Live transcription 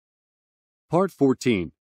Part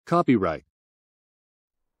 14. Copyright.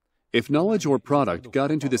 If knowledge or product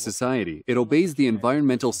got into the society, it obeys the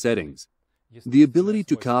environmental settings. The ability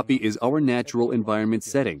to copy is our natural environment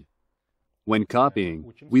setting. When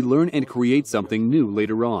copying, we learn and create something new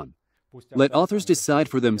later on. Let authors decide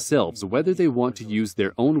for themselves whether they want to use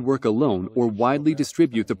their own work alone or widely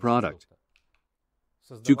distribute the product.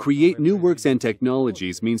 To create new works and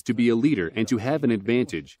technologies means to be a leader and to have an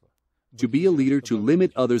advantage. To be a leader to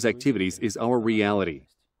limit others' activities is our reality.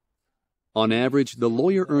 On average, the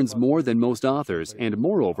lawyer earns more than most authors, and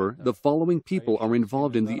moreover, the following people are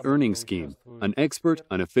involved in the earning scheme: an expert,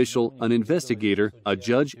 an official, an investigator, a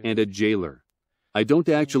judge, and a jailer. I don't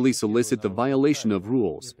actually solicit the violation of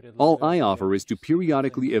rules. All I offer is to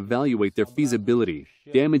periodically evaluate their feasibility,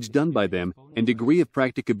 damage done by them, and degree of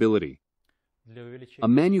practicability. A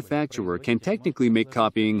manufacturer can technically make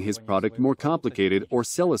copying his product more complicated or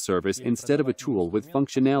sell a service instead of a tool with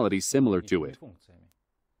functionality similar to it.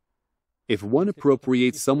 If one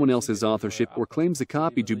appropriates someone else's authorship or claims a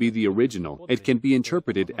copy to be the original, it can be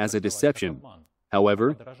interpreted as a deception.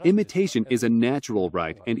 However, imitation is a natural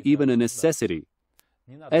right and even a necessity.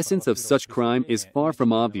 Essence of such crime is far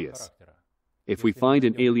from obvious. If we find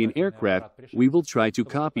an alien aircraft, we will try to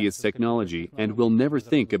copy its technology and will never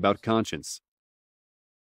think about conscience.